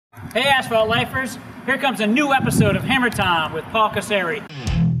Hey Asphalt Lifers, here comes a new episode of Hammer Time with Paul Casseri.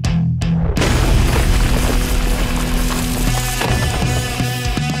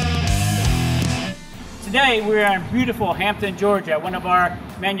 Today we are in beautiful Hampton, Georgia, one of our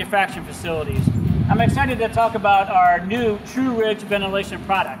manufacturing facilities. I'm excited to talk about our new TruRidge ventilation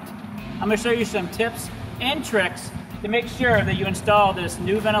product. I'm going to show you some tips and tricks to make sure that you install this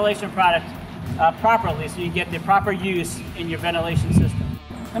new ventilation product properly so you get the proper use in your ventilation system.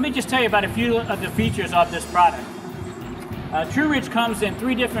 Let me just tell you about a few of the features of this product. TruRidge comes in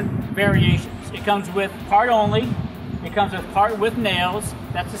 3 different variations. It comes with part only, it comes with part with nails,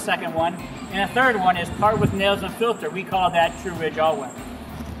 that's the second one, and the third one is part with nails and filter. We call that TruRidge All-Weather.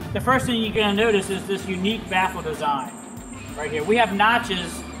 The first thing you're going to notice is this unique baffle design right here. We have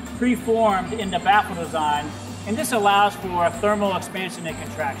notches pre-formed in the baffle design, and this allows for thermal expansion and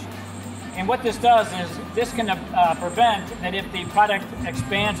contraction. And what this does is this can prevent that if the product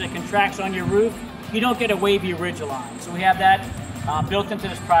expands and contracts on your roof, you don't get a wavy ridge line. So we have that built into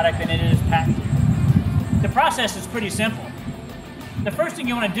this product, and it is patented. The process is pretty simple. The first thing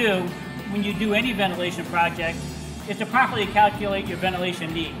you want to do when you do any ventilation project is to properly calculate your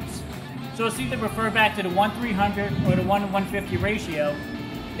ventilation needs. So it's either refer back to the 1:300 or the 1:150 ratio,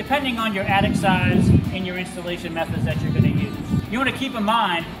 depending on your attic size and your installation methods that you're going to use. You want to keep in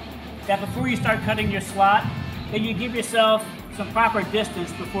mind that before you start cutting your slot, that you give yourself some proper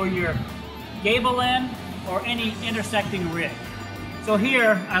distance before your gable end or any intersecting ridge. So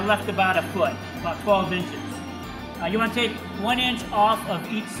here I left about a foot, about 12 inches. You want to take 1 inch off of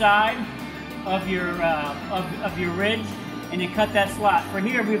each side of your ridge and then cut that slot. For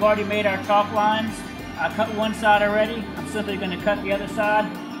here we've already made our chalk lines. I cut one side already. I'm simply going to cut the other side,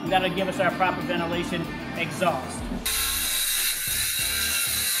 and that'll give us our proper ventilation exhaust.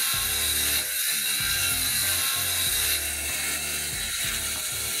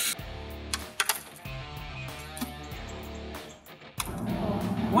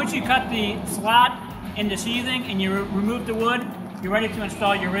 Once you cut the slot into sheathing and you remove the wood, you're ready to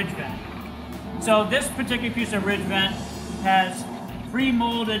install your ridge vent. So this particular piece of ridge vent has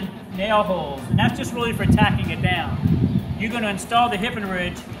pre-molded nail holes, and that's just really for tacking it down. You're going to install the hip and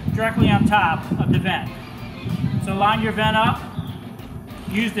ridge directly on top of the vent. So line your vent up,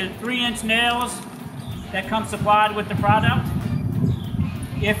 use the 3-inch nails that come supplied with the product,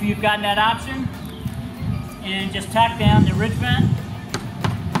 if you've gotten that option, and just tack down the ridge vent,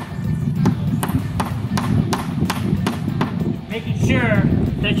 making sure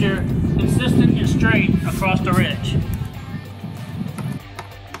that you're consistent and straight across the ridge.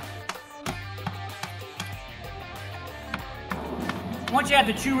 Once you have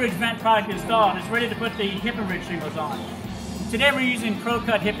the TruRidge vent product installed, it's ready to put the hip and ridge shingles on. Today we're using Pro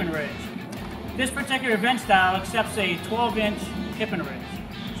Cut hip and ridge. This particular vent style accepts a 12-inch hip and ridge.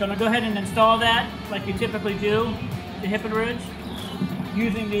 So I'm going to go ahead and install that like you typically do, the hip and ridge,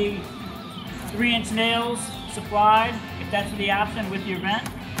 using the 3-inch nails supplied, if that's the option with your vent.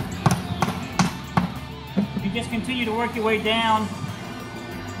 You just continue to work your way down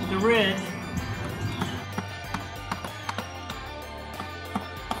the ridge.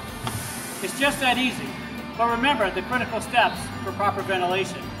 It's just that easy. But remember the critical steps for proper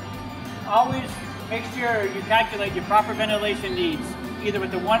ventilation. Always make sure you calculate your proper ventilation needs, either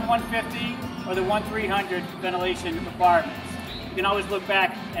with the 1:150 or the 1:300 ventilation requirements. You can always look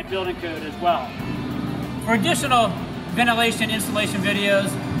back at building code as well. For additional ventilation installation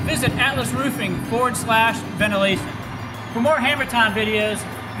videos, visit atlasroofing.com/ventilation. For more Hammer Time videos,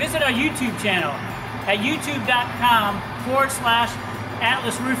 visit our YouTube channel at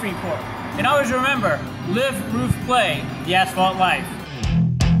youtube.com/atlasroofingcorp. And always remember, live, roof, play, the asphalt life.